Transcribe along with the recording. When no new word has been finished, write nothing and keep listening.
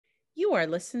You are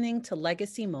listening to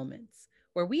Legacy Moments,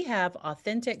 where we have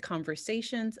authentic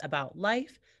conversations about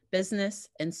life, business,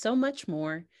 and so much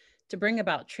more to bring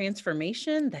about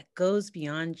transformation that goes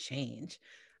beyond change.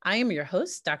 I am your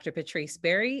host, Dr. Patrice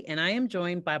Berry, and I am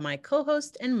joined by my co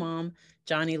host and mom,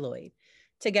 Johnny Lloyd.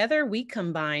 Together, we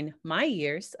combine my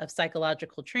years of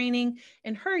psychological training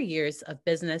and her years of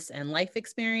business and life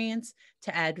experience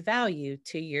to add value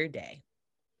to your day.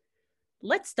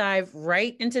 Let's dive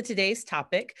right into today's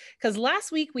topic because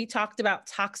last week we talked about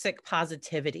toxic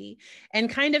positivity and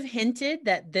kind of hinted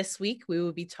that this week we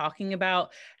will be talking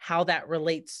about how that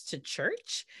relates to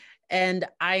church. And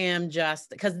I am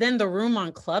just because then the room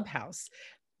on Clubhouse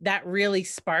that really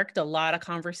sparked a lot of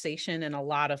conversation and a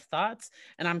lot of thoughts.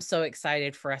 And I'm so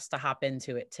excited for us to hop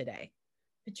into it today.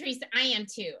 Patrice, I am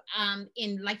too.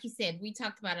 And like you said, we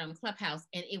talked about it on Clubhouse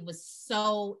and it was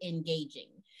so engaging.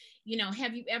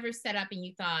 Have you ever set up and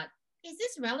you thought, is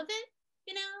this relevant?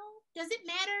 Does it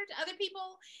matter to other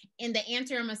people? And the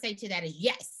answer I'm going to say to that is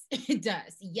yes, it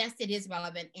does. Yes, it is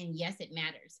relevant. And yes, it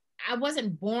matters. I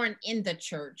wasn't born in the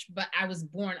church, but I was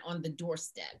born on the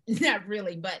doorstep. Not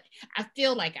really, but I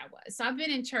feel like I was. So I've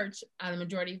been in church the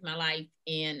majority of my life.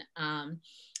 And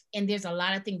there's a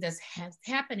lot of things that has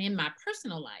happened in my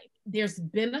personal life. There's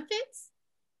benefits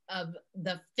of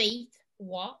the faith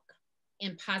walk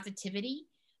and positivity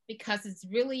because it's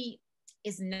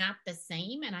not the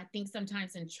same. And I think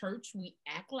sometimes in church, we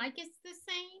act like it's the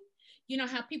same. You know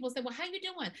how people say, well, how you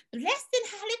doing? Blessed and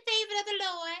highly favored of the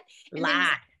Lord. And Lie.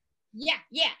 Then,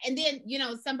 yeah. And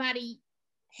then, somebody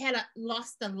had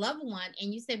lost a loved one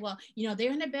and you say, well,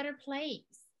 they're in a better place.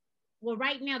 Well,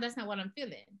 right now, that's not what I'm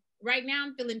feeling. Right now,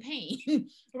 I'm feeling pain.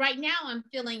 Right now, I'm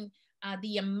feeling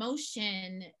the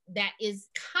emotion that is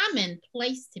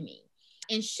commonplace to me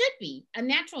and should be a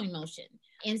natural emotion.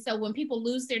 And so when people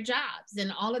lose their jobs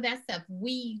and all of that stuff,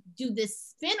 we do this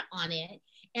spin on it.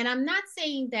 And I'm not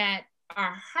saying that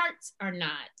our hearts are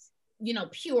not,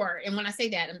 pure. And when I say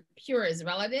that, pure is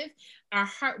relative. Our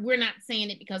heart, we're not saying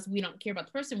it because we don't care about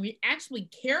the person. We actually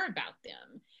care about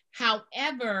them.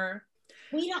 However,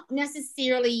 we don't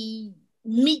necessarily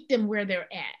meet them where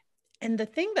they're at. And the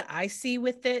thing that I see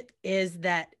with it is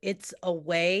that it's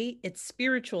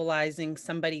spiritualizing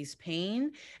somebody's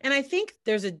pain. And I think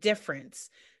there's a difference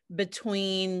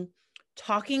between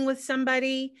talking with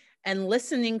somebody and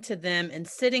listening to them and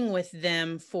sitting with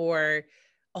them for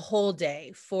a whole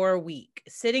day, for a week,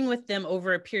 sitting with them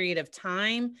over a period of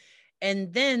time,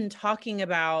 and then talking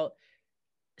about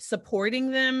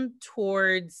supporting them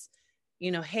towards,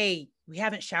 hey, we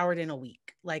haven't showered in a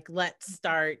week. Like, let's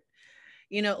start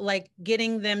like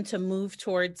getting them to move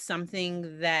towards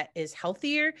something that is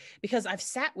healthier because I've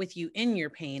sat with you in your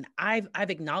pain. I've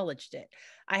acknowledged it.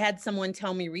 I had someone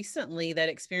tell me recently that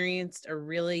experienced a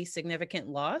really significant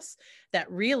loss that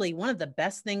really one of the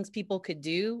best things people could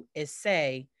do is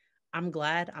say, I'm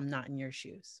glad I'm not in your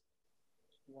shoes.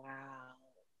 Wow.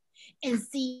 And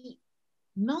see,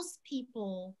 most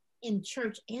people in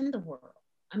church and the world,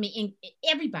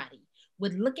 everybody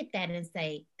would look at that and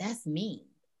say, that's mean.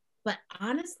 But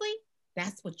honestly,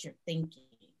 that's what you're thinking.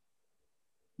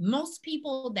 Most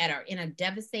people that are in a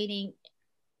devastating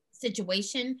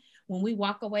situation, when we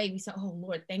walk away, we say, oh,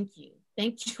 Lord, thank you.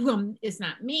 Thank you. It's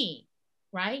not me,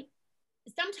 right?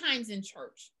 Sometimes in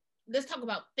church, let's talk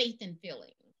about faith and feeling.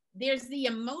 There's the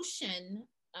emotion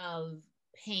of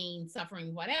pain,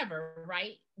 suffering, whatever,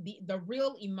 right? The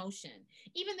real emotion,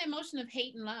 even the emotion of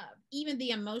hate and love, even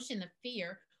the emotion of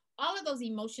fear, all of those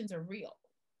emotions are real,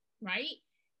 right?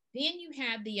 Then you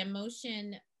have the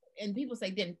emotion, and people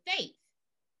say, then faith.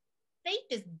 Faith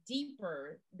is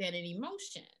deeper than an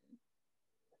emotion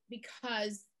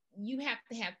because you have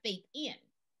to have faith in.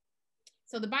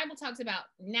 So the Bible talks about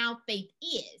now faith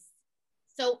is.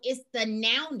 So it's the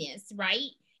nowness,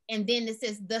 right? And then it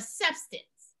says the substance.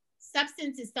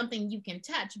 Substance is something you can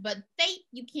touch, but faith,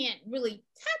 you can't really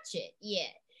touch it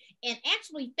yet. And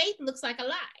actually, faith looks like a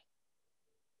lie.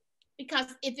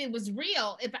 Because if it was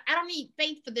real, if I don't need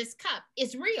faith for this cup,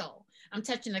 it's real. I'm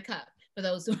touching the cup for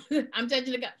those who I'm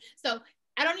touching the cup. So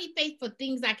I don't need faith for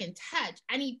things I can touch.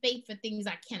 I need faith for things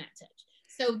I cannot touch.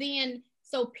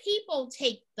 So people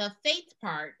take the faith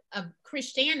part of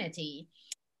Christianity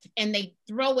and they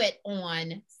throw it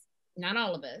on, not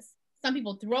all of us, some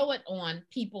people throw it on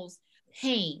people's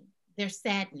pain, their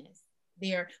sadness,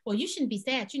 well, you shouldn't be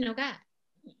sad, God.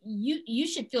 You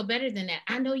should feel better than that.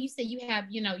 I know you say you have,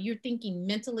 you're thinking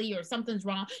mentally or something's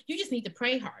wrong. You just need to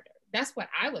pray harder. That's what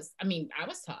I was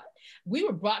taught. We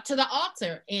were brought to the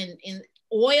altar in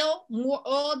oil, more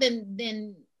oil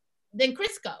than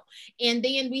Crisco. And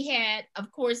then we had,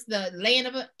 of course, the laying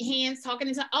of hands, talking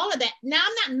into all of that. Now,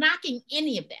 I'm not knocking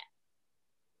any of that.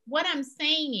 what I'm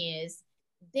saying is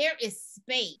there is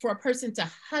space for a person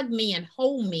to hug me and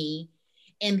hold me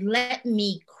and let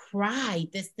me cry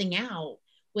this thing out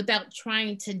without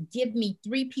trying to give me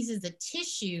 3 pieces of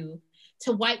tissue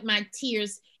to wipe my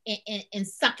tears and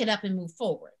suck it up and move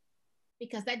forward,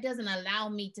 because that doesn't allow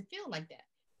me to feel like that.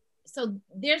 So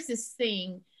there's this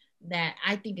thing that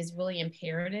I think is really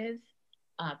imperative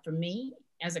for me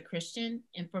as a Christian,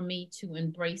 and for me to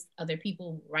embrace other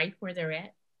people right where they're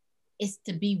at, is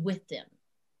to be with them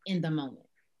in the moment,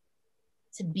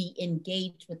 to be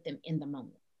engaged with them in the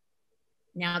moment.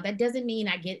 Now, that doesn't mean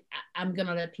I'm going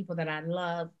to let people that I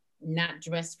love not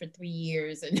dress for 3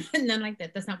 years and nothing like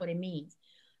that. That's not what it means.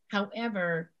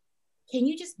 However, can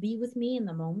you just be with me in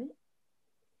the moment?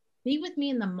 Be with me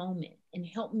in the moment and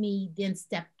help me then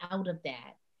step out of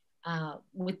that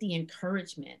with the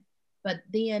encouragement. But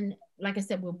then, like I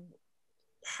said,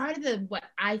 part of what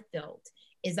I felt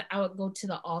is I would go to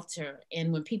the altar,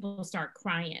 and when people start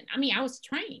crying, I mean, I was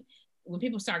trained. When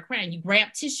people start crying, you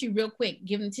grab tissue real quick,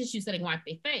 give them tissue so they can wipe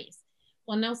their face.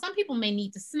 Well, no, some people may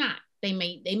need to snot. They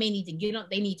may need to get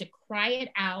up. They need to cry it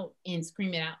out and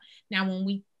scream it out. Now, when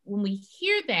we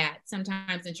hear that,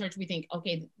 sometimes in church we think,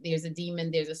 okay, there's a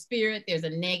demon, there's a spirit, there's a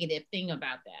negative thing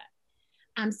about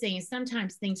that. I'm saying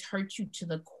sometimes things hurt you to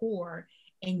the core,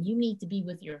 and you need to be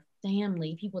with your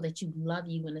family, people that you love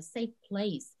you, in a safe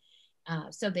place,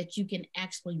 so that you can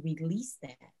actually release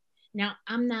that. Now,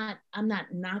 I'm not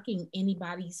knocking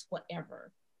anybody's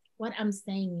whatever. What I'm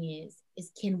saying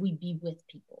is can we be with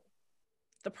people?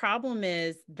 The problem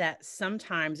is that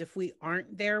sometimes if we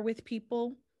aren't there with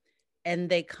people and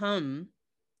they come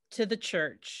to the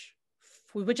church,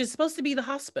 which is supposed to be the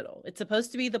hospital, it's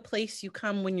supposed to be the place you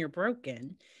come when you're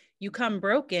broken. You come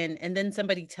broken, and then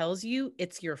somebody tells you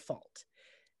it's your fault,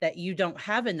 that you don't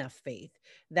have enough faith,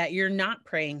 that you're not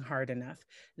praying hard enough,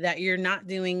 that you're not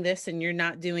doing this and you're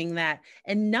not doing that,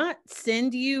 and not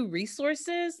send you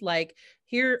resources like,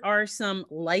 here are some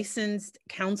licensed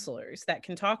counselors that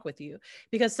can talk with you.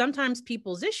 Because sometimes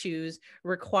people's issues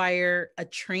require a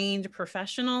trained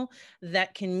professional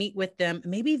that can meet with them.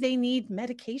 Maybe they need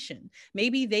medication.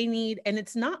 Maybe they need, and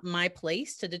it's not my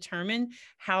place to determine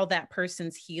how that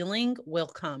person's healing will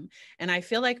come. And I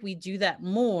feel like we do that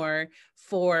more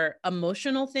for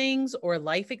emotional things or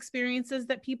life experiences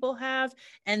that people have.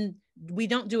 And we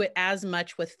don't do it as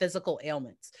much with physical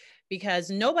ailments, because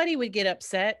nobody would get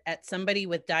upset at somebody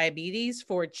with diabetes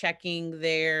for checking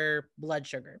their blood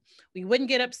sugar. We wouldn't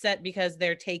get upset because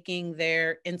they're taking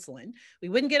their insulin. We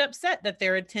wouldn't get upset that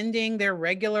they're attending their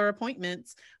regular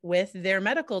appointments with their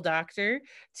medical doctor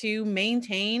to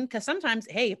maintain, because sometimes,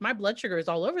 hey, if my blood sugar is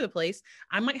all over the place,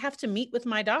 I might have to meet with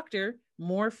my doctor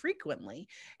more frequently.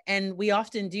 And we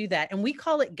often do that. And we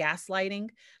call it gaslighting.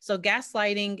 So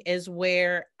gaslighting is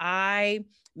where I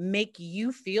make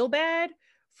you feel bad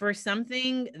for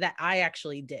something that I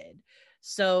actually did.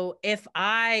 So if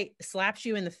I slapped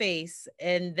you in the face,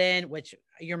 and then, which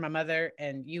you're my mother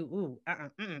and you,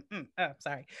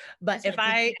 sorry. But That's if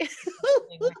I,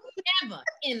 never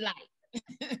in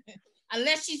life.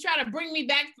 Unless she's trying to bring me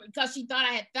back because she thought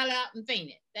I had fell out and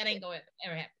fainted. That ain't going to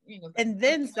ever happen. And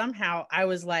then somehow I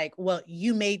was like, well,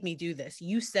 you made me do this.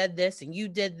 You said this and you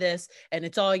did this, and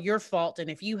it's all your fault. And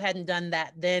if you hadn't done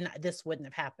that, then this wouldn't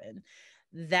have happened.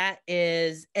 That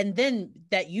is, and then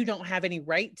that you don't have any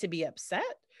right to be upset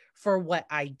for what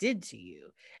I did to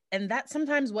you. And that's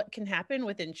sometimes what can happen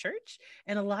within church.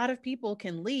 And a lot of people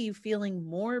can leave feeling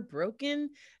more broken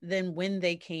than when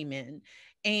they came in.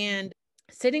 And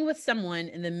sitting with someone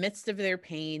in the midst of their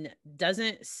pain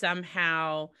doesn't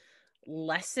somehow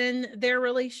lessen their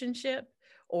relationship,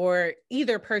 or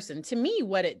either person. To me,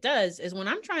 what it does is, when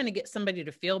I'm trying to get somebody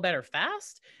to feel better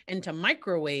fast and to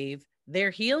microwave their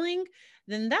healing,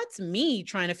 then that's me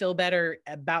trying to feel better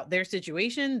about their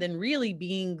situation than really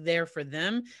being there for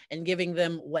them and giving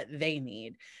them what they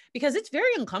need. Because it's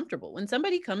very uncomfortable when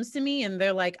somebody comes to me and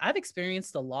they're like, I've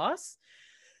experienced a loss.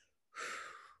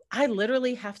 I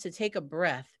literally have to take a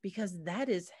breath, because that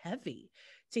is heavy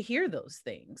to hear those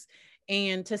things.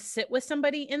 And to sit with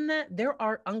somebody in that, there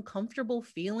are uncomfortable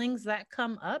feelings that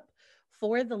come up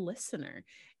for the listener.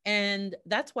 And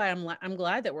that's why I'm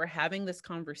glad that we're having this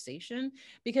conversation,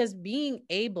 because being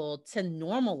able to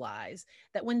normalize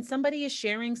that when somebody is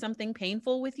sharing something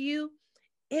painful with you,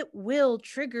 it will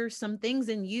trigger some things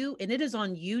in you, and it is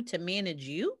on you to manage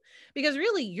you, because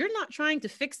really you're not trying to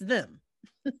fix them.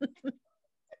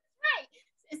 Right.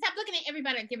 Stop looking at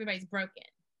everybody like everybody's broken.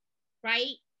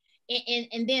 Right.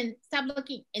 And then stop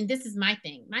looking. And this is my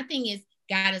thing. My thing is,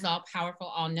 God is all powerful,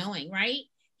 all knowing, right?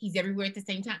 He's everywhere at the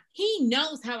same time. He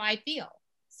knows how I feel.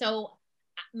 So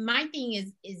my thing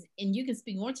is, and you can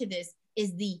speak more to this,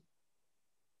 is the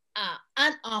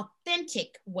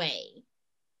unauthentic way.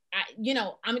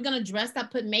 I'm gonna dress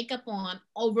up, put makeup on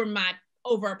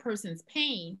over a person's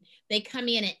pain. They come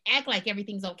in and act like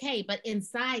everything's okay, but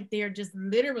inside they're just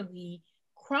literally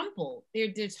crumpled.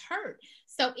 They're just hurt.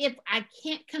 So if I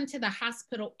can't come to the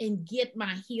hospital and get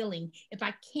my healing, if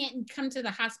I can't come to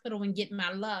the hospital and get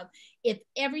my love, if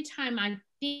every time I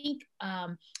think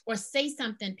or say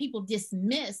something, people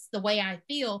dismiss the way I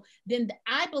feel, then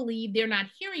I believe they're not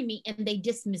hearing me and they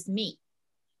dismiss me.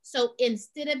 So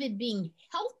instead of it being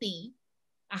healthy,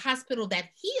 a hospital that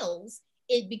heals,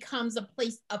 it becomes a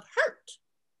place of hurt.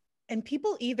 And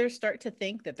people either start to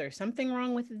think that there's something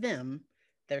wrong with them,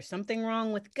 there's something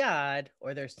wrong with God,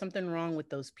 or there's something wrong with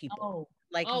those people. Oh,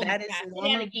 Like oh my that is God. Say that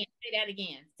normally, again. Say that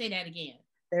again. Say that again.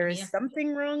 I there mean, is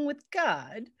something wrong with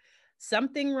God,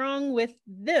 something wrong with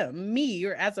them, me,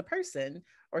 or as a person,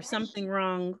 or something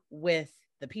wrong with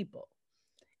the people.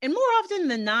 And more often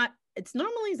than not, it's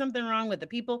normally something wrong with the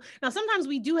people. Now, sometimes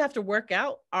we do have to work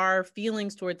out our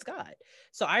feelings towards God.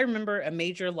 So I remember a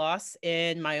major loss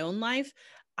in my own life.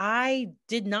 I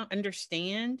did not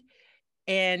understand.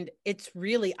 And it's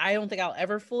really, I don't think I'll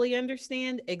ever fully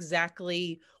understand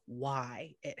exactly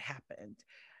why it happened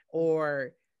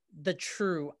or the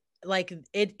true, like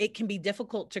it can be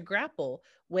difficult to grapple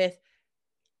with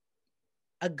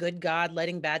a good God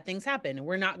letting bad things happen. And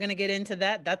we're not going to get into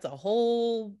that. That's a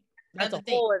another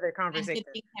thing. whole other Why good conversation.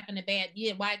 things happen to bad?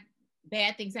 Yeah, why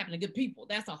bad things happen to good people?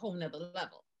 That's a whole nother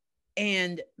level.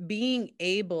 And being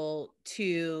able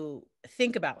to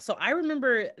think about. So I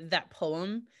remember that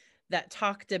poem that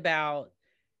talked about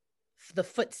the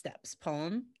footsteps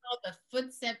poem, Oh, the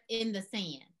footstep in the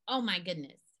sand. Oh my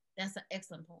goodness. That's an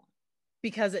excellent poem.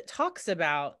 because it talks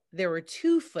about there were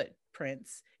two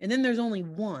footprints and then there's only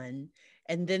one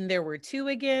and then there were two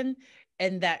again,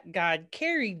 and that God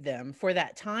carried them for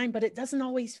that time, but it doesn't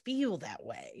always feel that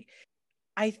way.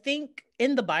 I think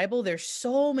in the Bible, there's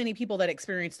so many people that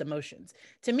experienced emotions.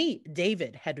 To me,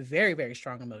 David had very, very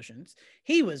strong emotions.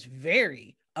 He was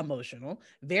very emotional,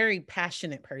 very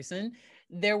passionate person.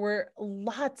 There were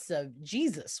lots of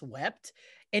Jesus wept,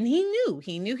 and he knew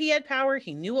he had power.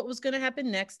 He knew what was going to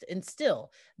happen next. And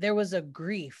still, there was a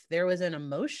grief, there was an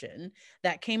emotion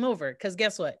that came over. Because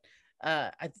guess what?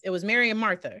 It was Mary and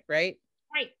Martha, right?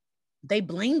 Right. They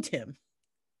blamed him.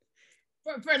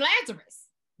 For Lazarus.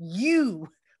 You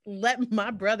let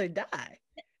my brother die.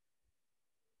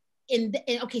 And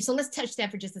okay, so let's touch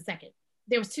that for just a second.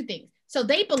 There was two things. So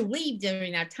they believed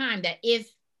during that time that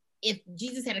if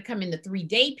Jesus had to come in the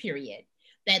 3-day period,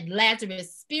 that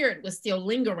Lazarus' spirit was still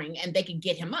lingering and they could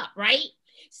get him up, right?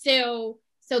 So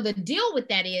the deal with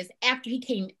that is after he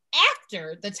came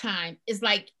after the time is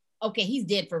like, okay, he's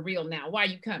dead for real now. Why are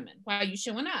you coming? Why are you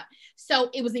showing up?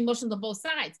 So it was emotions on both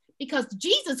sides because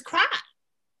Jesus cried.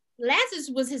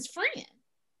 Lazarus was his friend.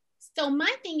 So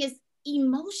my thing is,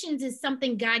 emotions is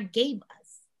something God gave us.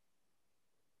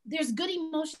 There's good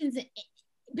emotions.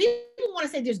 People want to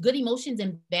say there's good emotions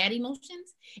and bad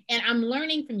emotions. And I'm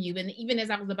learning from you. And even as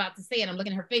I was about to say it, I'm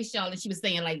looking at her face, y'all, and she was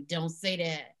saying, like, don't say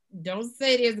that. Don't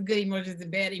say there's good emotions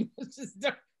and bad emotions.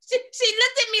 She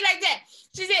looked at me like that.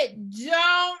 She said,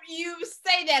 don't you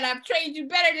say that. I've trained you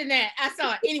better than that. I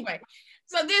saw it. Anyway,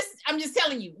 so this, I'm just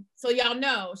telling you. So y'all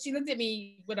know, she looked at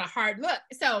me with a hard look.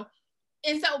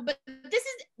 But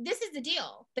this is the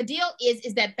deal. The deal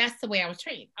is that that's the way I was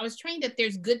trained. I was trained that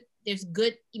there's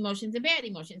good emotions and bad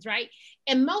emotions, right?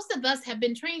 And most of us have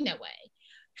been trained that way.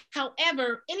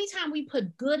 However, anytime we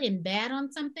put good and bad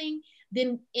on something,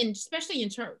 then especially in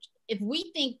church, if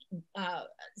we think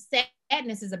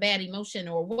sadness is a bad emotion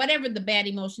or whatever the bad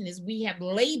emotion is, we have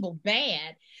labeled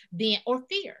bad, then or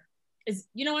fear. Is,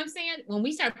 you know what I'm saying? When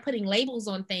we start putting labels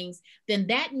on things, then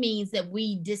that means that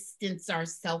we distance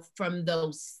ourselves from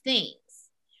those things.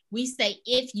 We say,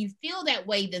 if you feel that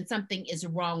way, then something is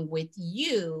wrong with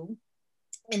you.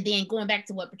 And then going back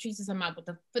to what Patrice was talking about with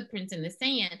the footprints in the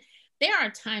sand, there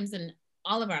are times in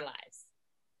all of our lives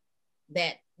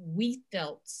that we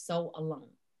felt so alone.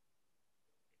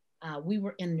 We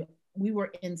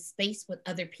were in space with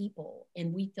other people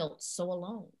and we felt so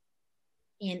alone.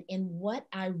 And what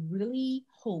I really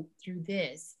hope through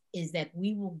this is that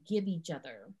we will give each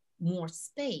other more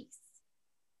space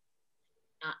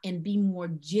and be more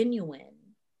genuine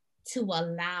to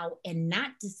allow and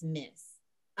not dismiss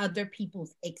other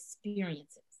people's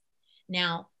experiences.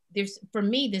 Now, there's for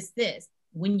me this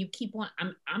when you keep on,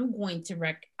 I'm going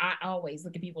to I always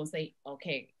look at people and say,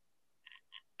 okay,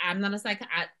 I'm not a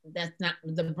that's not,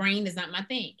 the brain is not my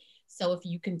thing. So if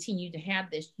you continue to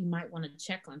have this, you might want to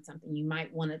check on something. You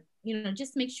might want to,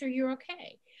 just make sure you're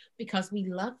okay, because we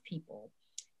love people.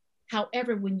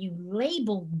 However, when you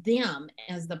label them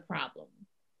as the problem,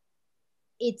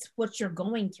 it's what you're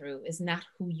going through is not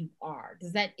who you are.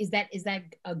 Is that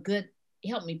a good,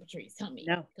 help me, Patrice, help me.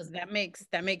 No, Because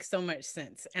that makes so much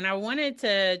sense. And I wanted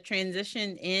to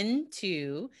transition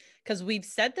into, because we've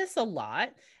said this a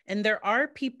lot, and there are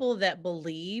people that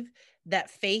believe that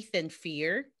faith and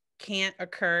fear can't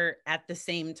occur at the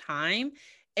same time.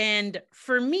 And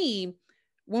for me,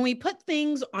 when we put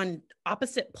things on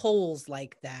opposite poles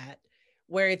like that,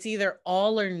 where it's either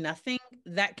all or nothing,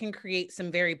 that can create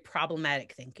some very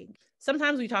problematic thinking.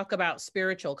 Sometimes we talk about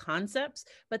spiritual concepts,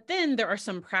 but then there are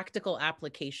some practical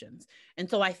applications. And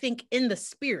so I think in the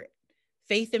spirit,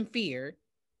 faith and fear,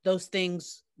 those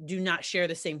things do not share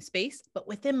the same space. But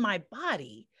within my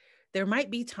body, there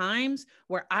might be times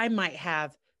where I might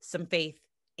have some faith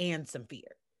and some fear.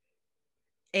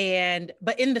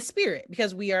 But in the spirit,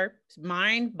 because we are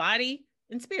mind, body,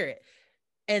 and spirit.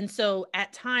 And so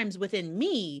at times within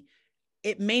me,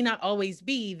 it may not always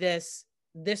be this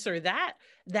or that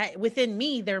within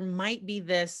me there might be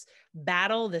this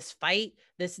battle, this fight,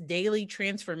 this daily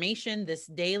transformation, this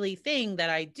daily thing that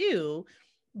I do,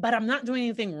 but I'm not doing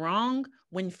anything wrong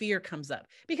when fear comes up,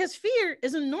 because fear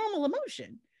is a normal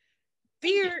emotion.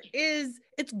 Fear is,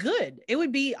 it's good. It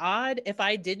would be odd if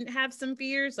I didn't have some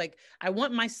fears. Like, I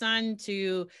want my son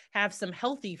to have some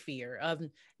healthy fear of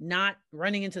not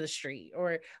running into the street,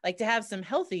 or like to have some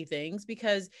healthy things,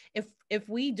 because if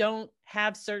we don't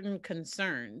have certain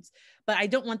concerns, but I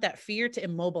don't want that fear to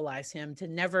immobilize him to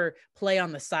never play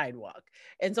on the sidewalk.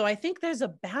 And so I think there's a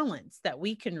balance that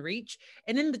we can reach,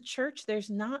 and in the church there's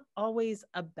not always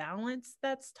a balance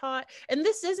that's taught, and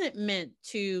this isn't meant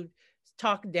to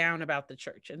talk down about the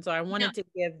church. And so I no, wanted to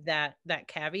give that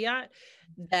caveat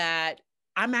that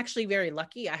I'm actually very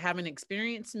lucky. I haven't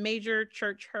experienced major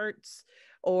church hurts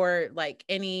or like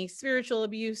any spiritual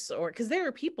abuse, or because there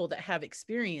are people that have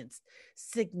experienced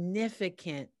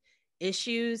significant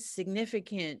issues,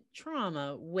 significant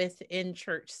trauma within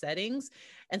church settings.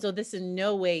 And so this in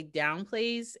no way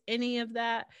downplays any of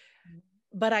that.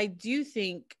 But I do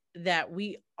think that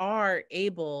we are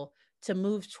able to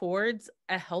move towards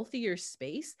a healthier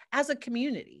space as a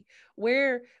community,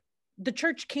 where the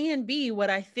church can be what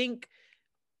I think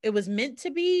it was meant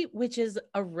to be, which is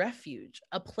a refuge,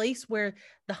 a place where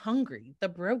the hungry, the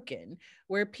broken,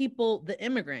 where people, the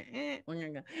immigrant,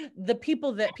 the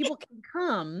people that people can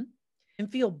come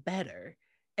and feel better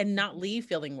and not leave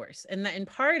feeling worse. And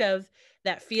part of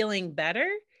that feeling better,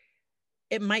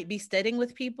 it might be sitting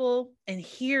with people and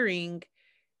hearing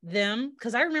them,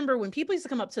 because I remember when people used to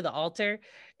come up to the altar,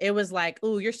 it was like,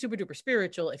 oh, you're super duper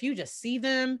spiritual if you just see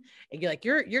them, and you're like,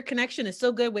 your connection is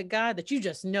so good with God that you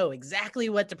just know exactly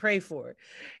what to pray for.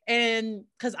 And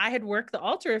because I had worked the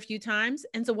altar a few times,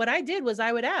 and so what I did was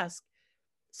I would ask,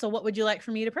 so what would you like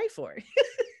for me to pray for?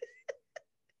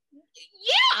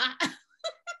 yeah.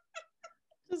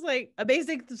 Just like a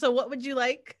basic, so what would you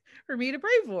like for me to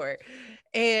pray for?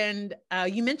 And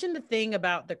you mentioned the thing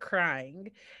about the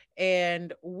crying,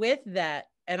 and with that,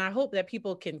 and I hope that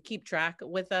people can keep track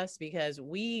with us, because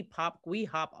we hop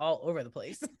all over the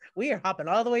place. We are hopping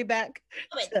all the way back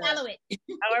to Follow it.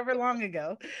 however long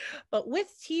ago. But with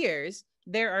tears,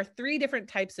 there are 3 different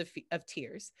types of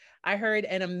tears. I heard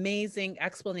an amazing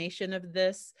explanation of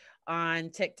this on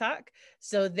TikTok.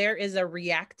 So there is a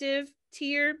reactive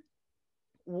tear,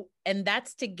 and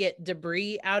that's to get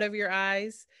debris out of your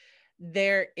eyes.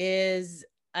 There is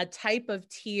a type of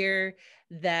tear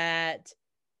that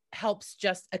helps,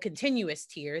 just a continuous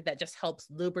tear that just helps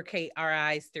lubricate our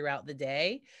eyes throughout the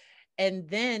day. And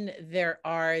then there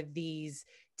are these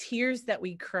tears that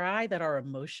we cry that are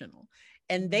emotional.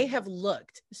 And they have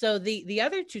looked. So the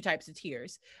other 2 types of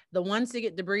tears, the ones that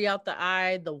get debris out the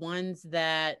eye, the ones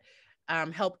that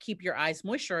help keep your eyes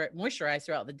moisturized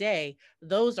throughout the day,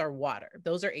 those are water.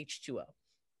 Those are H2O.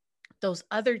 Those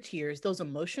other tears, those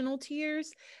emotional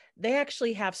tears, they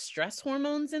actually have stress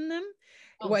hormones in them.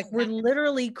 Oh, Like, we're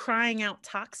literally crying out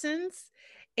toxins,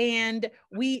 and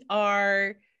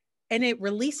and it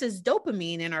releases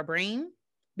dopamine in our brain,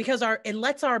 because it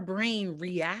lets our brain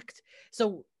react,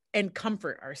 so, and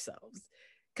comfort ourselves.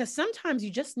 Because sometimes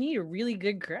you just need a really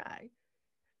good cry.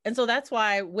 And so that's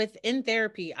why within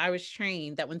therapy, I was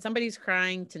trained that when somebody's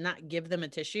crying, to not give them a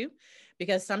tissue,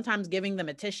 because sometimes giving them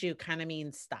a tissue kind of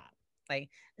means stop. Like,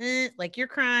 like, you're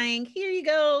crying, here you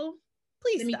go.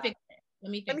 Please let me stop. fix it.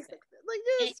 Let me Let me fix it. fix it. Like,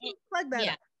 just plug that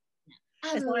Yeah, up.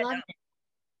 I And so love that.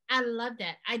 I love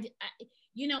that.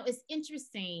 It's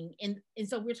interesting, and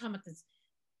so we're talking about this.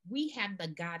 We have the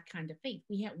God kind of faith.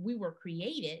 We were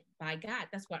created by God.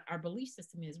 That's what our belief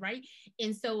system is, right?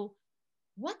 And so,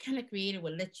 what kind of creator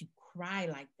would let you cry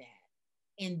like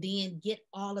that and then get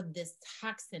all of this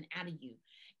toxin out of you.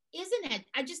 Isn't that,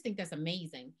 I just think that's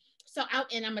amazing. So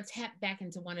out, and I'm gonna tap back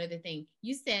into one other thing.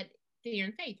 You said fear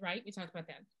and faith, right? We talked about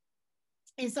that.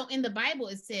 And so in the Bible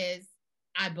it says,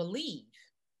 I believe,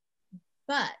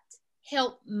 but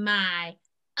help my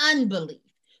unbelief.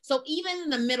 So even in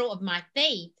the middle of my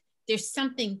faith, there's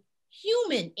something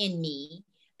human in me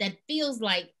that feels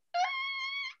like,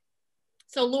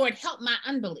 so Lord, help my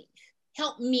unbelief.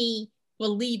 Help me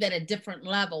believe at a different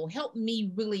level. Help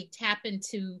me really tap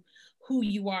into who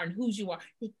you are and whose you are.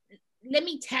 Let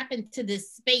me tap into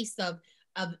this space of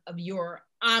your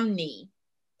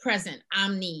omnipresent,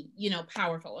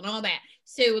 powerful and all that.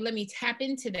 So let me tap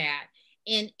into that.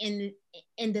 And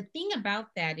the thing about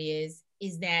that is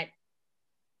that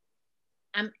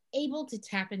I'm able to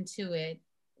tap into it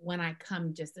when I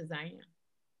come just as I am.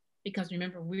 Because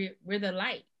remember, we're the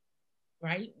light,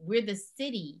 right? We're the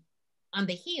city on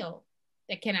the hill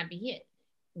that cannot be hid.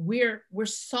 We're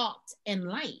salt and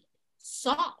light.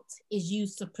 Salt is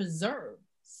used to preserve.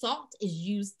 Salt is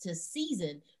used to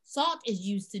season. Salt is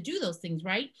used to do those things,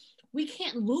 right? We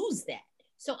can't lose that.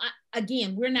 So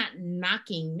again, we're not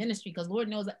knocking ministry, because Lord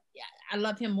knows I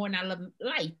love him more than I love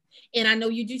life. And I know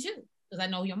you do too, because I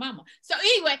know your mama. So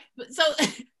anyway, so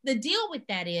the deal with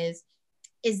that is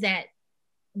that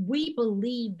we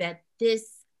believe that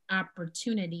this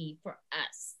opportunity for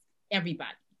us, everybody,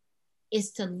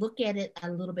 is to look at it a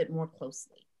little bit more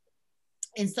closely.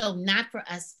 And so not for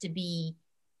us to be,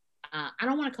 I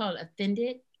don't want to call it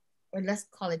offended, or let's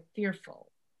call it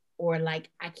fearful, or like,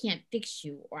 I can't fix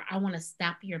you, or I want to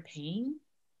stop your pain.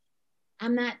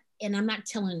 I'm not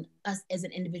telling us as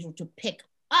an individual to pick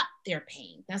up their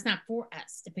pain. That's not for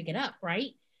us to pick it up,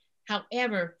 right?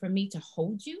 However, for me to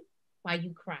hold you while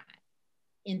you cry,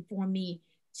 and for me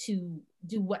to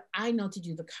do what I know to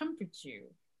do to comfort you.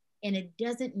 And it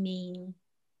doesn't mean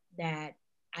that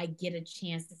I get a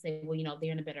chance to say, well,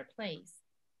 they're in a better place.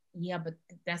 Yeah, but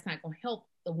that's not going to help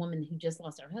the woman who just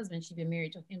lost her husband. She's been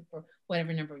married to him for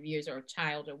whatever number of years, or a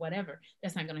child, or whatever.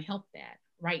 That's not going to help that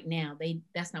right now.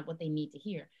 That's not what they need to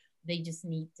hear. They just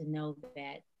need to know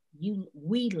that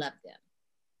we love them.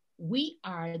 We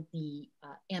are the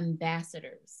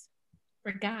ambassadors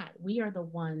for God. We are the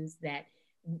ones that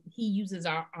he uses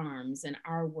our arms and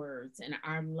our words and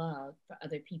our love for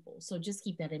other people. So just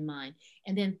keep that in mind.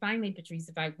 And then finally, Patrice,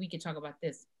 if we could talk about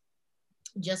this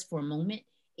just for a moment,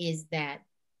 is that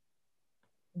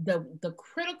the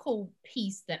critical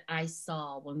piece that I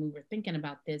saw when we were thinking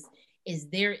about this is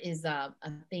there is a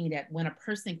thing that when a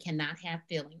person cannot have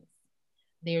feelings,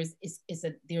 there's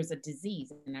a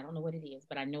disease, and I don't know what it is,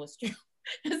 but I know it's true.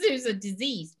 There's a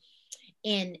disease.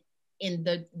 And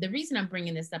the reason I'm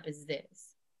bringing this up is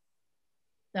this: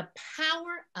 the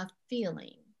power of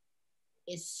feeling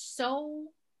is so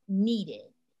needed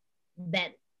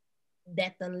that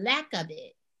the lack of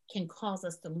it can cause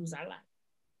us to lose our life.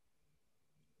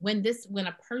 When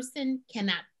a person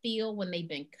cannot feel, when they've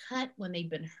been cut, when they've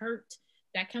been hurt,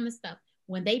 that kind of stuff,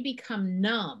 when they become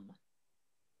numb,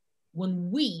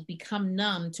 when we become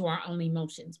numb to our own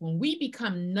emotions, when we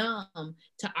become numb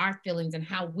to our feelings and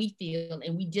how we feel,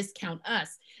 and we discount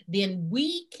us, then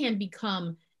we can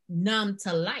become numb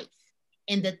to life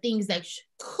and the things that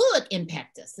could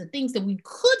impact us, the things that we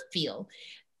could feel.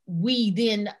 We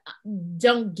then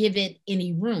don't give it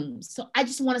any room. So I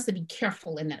just want us to be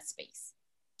careful in that space.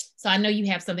 So I know you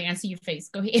have something. I see your face.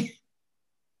 Go ahead.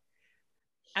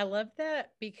 I love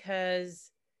that,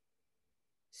 because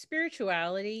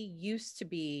spirituality used to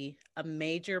be a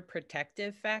major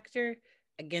protective factor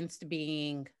against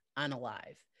being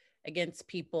unalive, against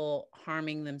people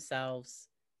harming themselves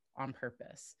on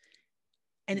purpose.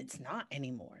 And it's not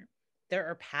anymore. There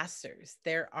are pastors,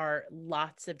 there are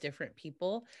lots of different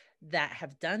people that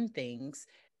have done things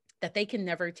that they can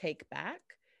never take back.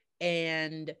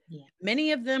 And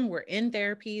many of them were in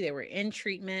therapy, they were in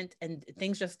treatment, and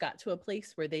things just got to a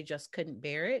place where they just couldn't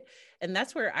bear it. And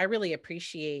that's where I really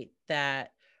appreciate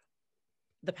that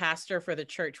the pastor for the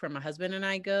church where my husband and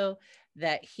I go,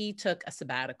 that he took a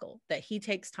sabbatical, that he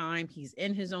takes time, he's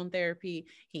in his own therapy,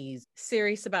 he's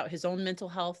serious about his own mental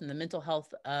health and the mental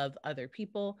health of other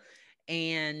people.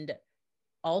 And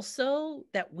also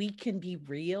that we can be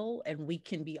real and we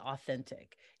can be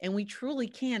authentic, and we truly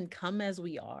can come as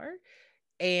we are.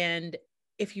 And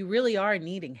if you really are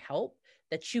needing help,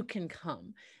 that you can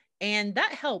come. And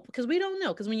that help, because we don't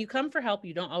know, because when you come for help,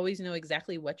 you don't always know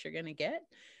exactly what you're going to get,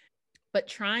 but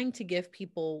trying to give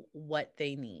people what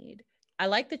they need. I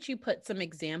like that you put some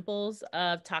examples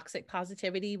of toxic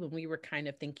positivity when we were kind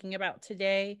of thinking about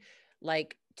today,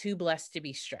 like too blessed to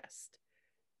be stressed,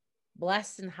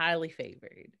 blessed and highly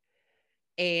favored,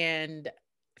 and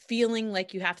feeling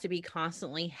like you have to be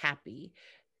constantly happy,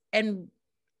 and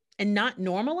not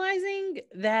normalizing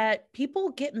that people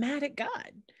get mad at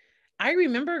God. I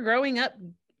remember growing up,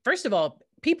 first of all,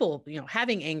 people,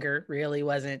 having anger really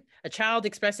wasn't a child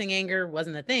expressing anger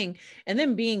wasn't a thing. And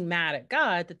then being mad at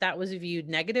God, that was viewed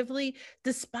negatively,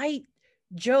 despite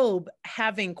Job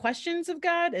having questions of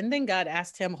God. And then God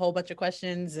asked him a whole bunch of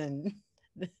questions and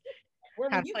Where were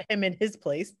kind of you? put him in his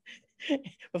place.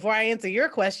 Before I answer your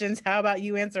questions, how about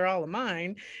you answer all of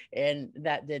mine? And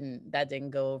that didn't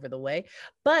go over the way.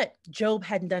 But Job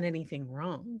hadn't done anything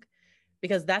wrong,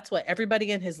 because that's what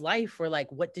everybody in his life were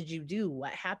like, what did you do?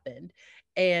 What happened?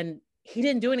 And he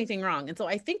didn't do anything wrong. And so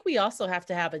I think we also have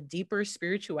to have a deeper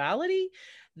spirituality,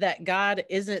 that God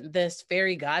isn't this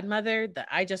fairy godmother that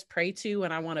I just pray to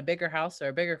when I want a bigger house or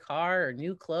a bigger car or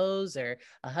new clothes or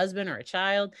a husband or a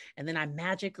child. And then I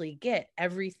magically get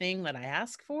everything that I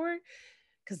ask for.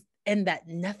 And that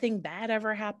nothing bad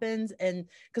ever happens. And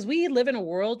because we live in a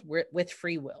world with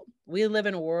free will, we live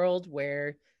in a world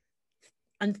where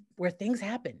things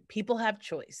happen, people have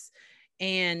choice.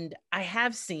 And I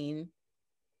have seen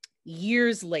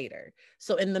years later,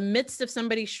 so in the midst of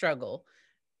somebody's struggle,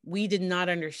 we did not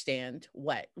understand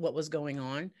what was going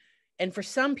on. And for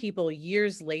some people,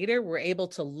 years later, we're able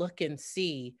to look and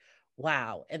see,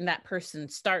 wow, and that person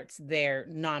starts their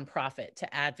nonprofit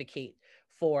to advocate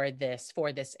for this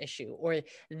issue or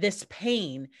this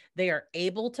pain. They are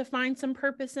able to find some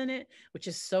purpose in it, which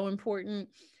is so important.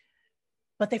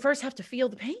 But they first have to feel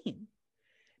the pain,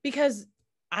 because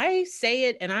I say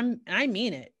it and I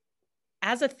mean it.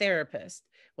 As a therapist,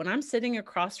 when I'm sitting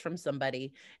across from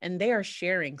somebody and they are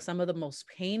sharing some of the most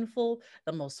painful,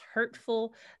 the most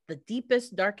hurtful, the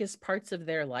deepest, darkest parts of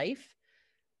their life,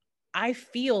 I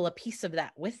feel a piece of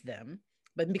that with them.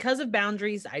 But because of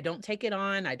boundaries, I don't take it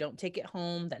on, I don't take it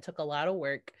home. That took a lot of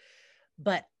work.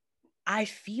 But I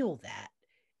feel that.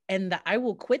 And that I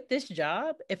will quit this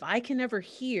job if I can ever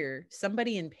hear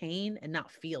somebody in pain and not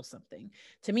feel something.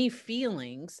 To me,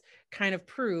 feelings kind of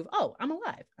prove, oh, I'm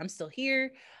alive. I'm still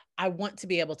here. I want to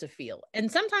be able to feel.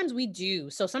 And sometimes we do.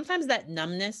 So sometimes that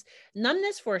numbness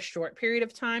for a short period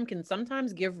of time can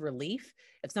sometimes give relief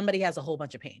if somebody has a whole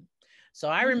bunch of pain. So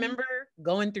I Mm-hmm. remember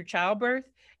going through childbirth,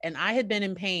 and I had been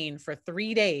in pain for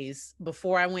 3 days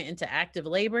before I went into active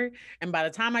labor. And by the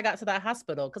time I got to that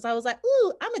hospital, because I was like,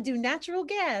 ooh, I'm gonna do natural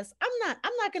gas. I'm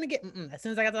not gonna get as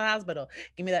soon as I got to the hospital,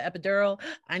 give me that epidural.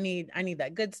 I need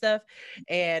that good stuff.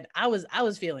 And I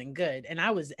was feeling good. And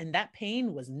that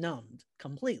pain was numbed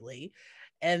completely.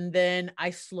 And then I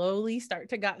slowly start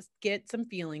to get some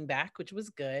feeling back, which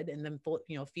was good. And then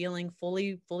feeling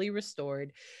fully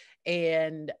restored.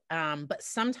 And but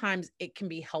sometimes it can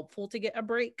be helpful to get a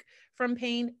break from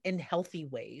pain in healthy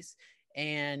ways,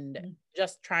 and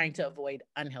just trying to avoid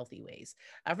unhealthy ways.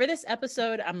 For this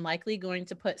episode, I'm likely going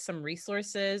to put some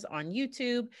resources on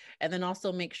YouTube, and then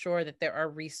also make sure that there are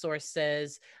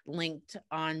resources linked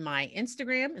on my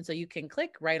Instagram. And so you can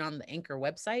click right on the Anchor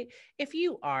website if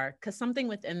you are, because something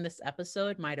within this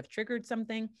episode might have triggered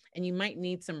something and you might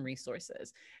need some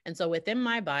resources. And so within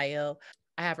my bio,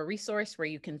 I have a resource where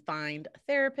you can find a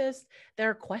therapist. There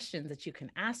are questions that you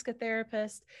can ask a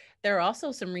therapist. There are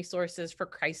also some resources for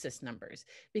crisis numbers,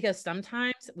 because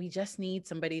sometimes we just need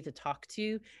somebody to talk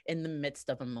to in the midst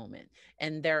of a moment.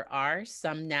 And there are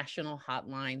some national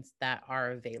hotlines that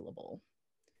are available.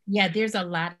 Yeah, there's a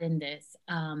lot in this.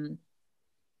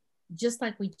 Just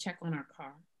like we check on our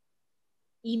car,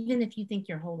 even if you think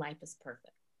your whole life is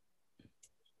perfect,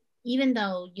 even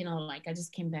though, like I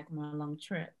just came back from a long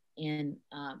trip, and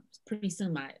pretty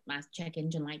soon my check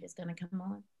engine light is going to come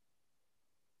on.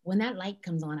 When that light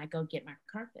comes on, I go get my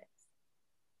car fixed.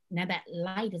 Now, that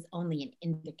light is only an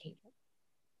indicator.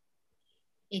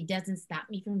 It doesn't stop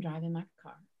me from driving my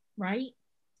car, right?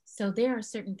 So there are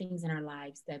certain things in our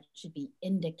lives that should be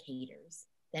indicators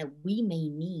that we may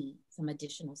need some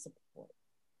additional support.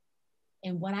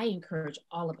 And what I encourage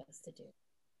all of us to do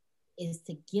is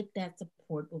to get that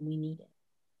support when we need it,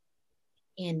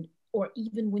 and or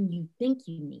even when you think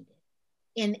you need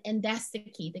it. And that's the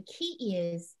key. The key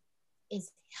is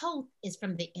health is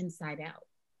from the inside out,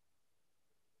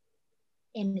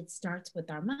 and it starts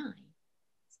with our mind.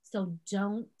 So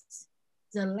don't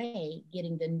delay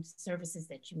getting the services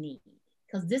that you need,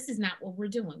 because this is not what we're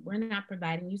doing. We're not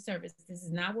providing you service. This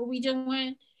is not what we're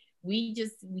doing. We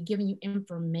giving you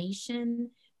information.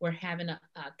 We're having a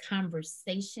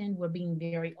conversation. We're being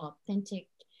very authentic,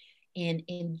 and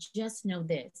just know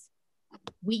this: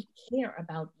 we care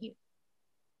about you.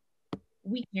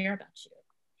 We care about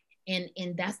you,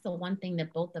 and that's the one thing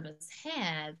that both of us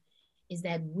have, is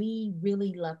that we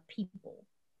really love people.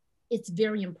 It's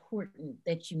very important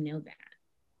that you know that.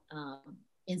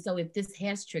 And so if this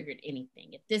has triggered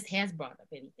anything, if this has brought up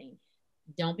anything,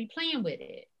 don't be playing with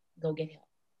it. Go get help.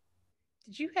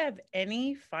 Did you have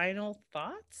any final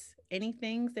thoughts? Any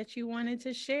things that you wanted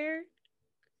to share?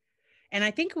 And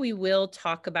I think we will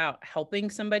talk about helping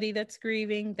somebody that's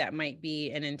grieving. That might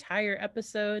be an entire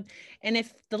episode. And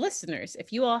if the listeners,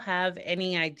 if you all have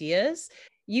any ideas,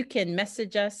 you can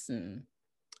message us and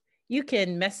you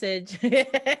can message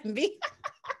me.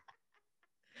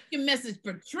 You can message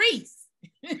Patrice.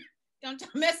 Don't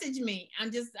message me.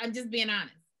 I'm just being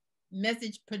honest.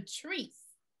 Message Patrice.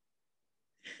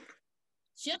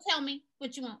 She'll tell me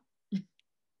what you want.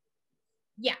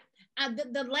 Yeah.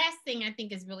 The last thing I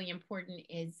think is really important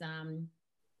is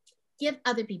give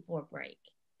other people a break.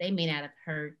 They may not have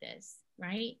heard this,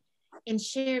 right? And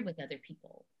share it with other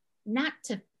people, not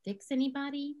to fix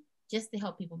anybody, just to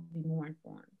help people be more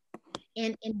informed.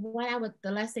 And what I would,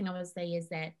 the last thing I would say is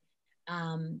that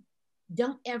um,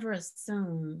 don't ever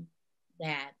assume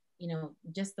that, you know,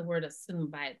 just the word assume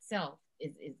by itself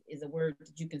is a word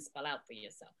that you can spell out for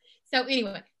yourself. So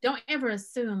anyway, don't ever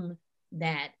assume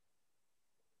that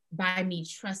by me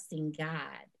trusting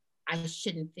God, I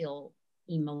shouldn't feel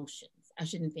emotions. I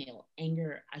shouldn't feel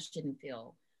anger. I shouldn't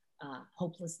feel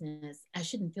hopelessness. I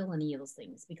shouldn't feel any of those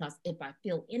things, because if I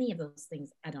feel any of those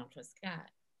things, I don't trust God.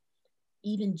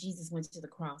 Even Jesus went to the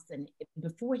cross, and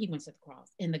before he went to the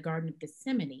cross in the Garden of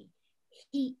Gethsemane,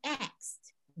 he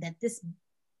asked that this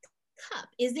cup,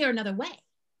 is there another way?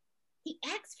 He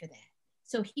asked for that.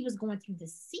 So he was going through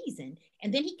this season.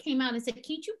 And then he came out and said,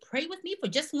 can't you pray with me for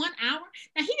just 1 hour?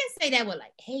 Now, he didn't say that with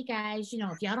like, hey, guys, you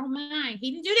know, if y'all don't mind.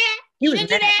 He didn't do that. He He was didn't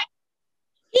do mad. that.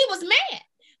 He was mad.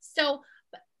 So,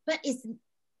 but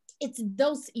it's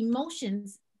those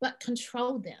emotions, but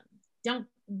control them.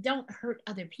 Don't hurt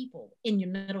other people in your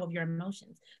middle of your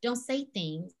emotions. Don't say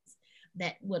things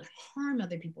that would harm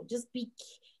other people. Just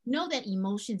know that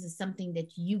emotions is something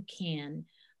that you can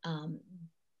um,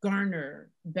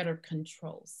 garner better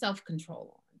control,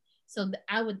 self-control on. So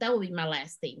that would be my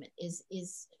last statement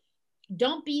is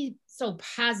don't be so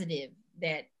positive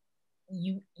that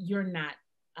you're not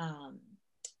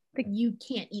you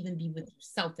can't even be with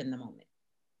yourself in the moment.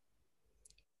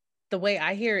 The way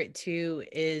I hear it too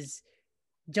is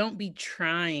don't be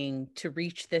trying to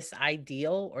reach this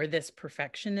ideal or this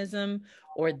perfectionism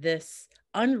or this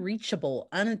unreachable,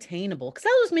 unattainable, because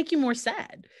that will just make you more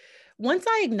sad. Once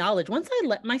I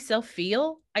let myself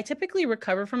feel, I typically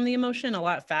recover from the emotion a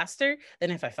lot faster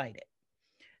than if I fight it.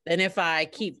 Than if I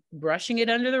keep brushing it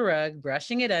under the rug,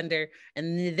 brushing it under,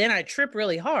 and then I trip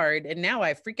really hard and now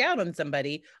I freak out on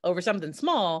somebody over something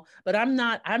small, but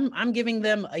I'm giving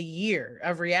them a year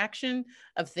of reaction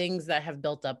of things that have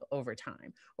built up over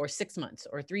time, or 6 months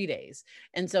or 3 days.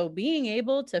 And so being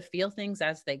able to feel things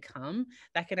as they come,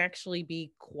 that can actually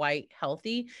be quite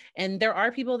healthy. And there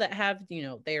are people that have,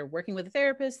 they're working with a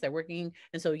therapist, they're working,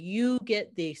 and so you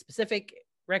get the specific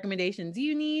recommendations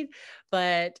you need,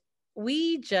 but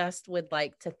we just would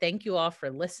like to thank you all for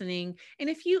listening. And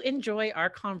if you enjoy our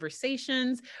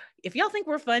conversations, if y'all think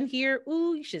we're fun here,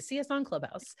 you should see us on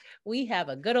Clubhouse. We have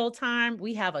a good old time.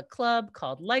 We have a club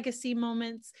called Legacy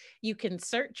Moments. You can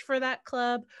search for that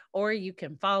club, or you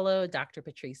can follow Dr.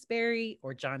 Patrice Berry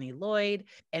or Johnny Lloyd,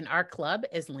 and our club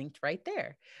is linked right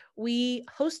there. We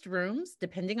host rooms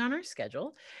depending on our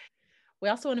schedule. We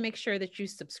also want to make sure that you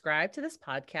subscribe to this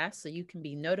podcast so you can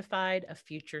be notified of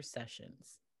future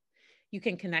sessions. You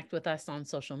can connect with us on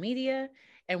social media,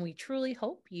 and we truly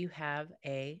hope you have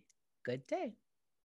a good day.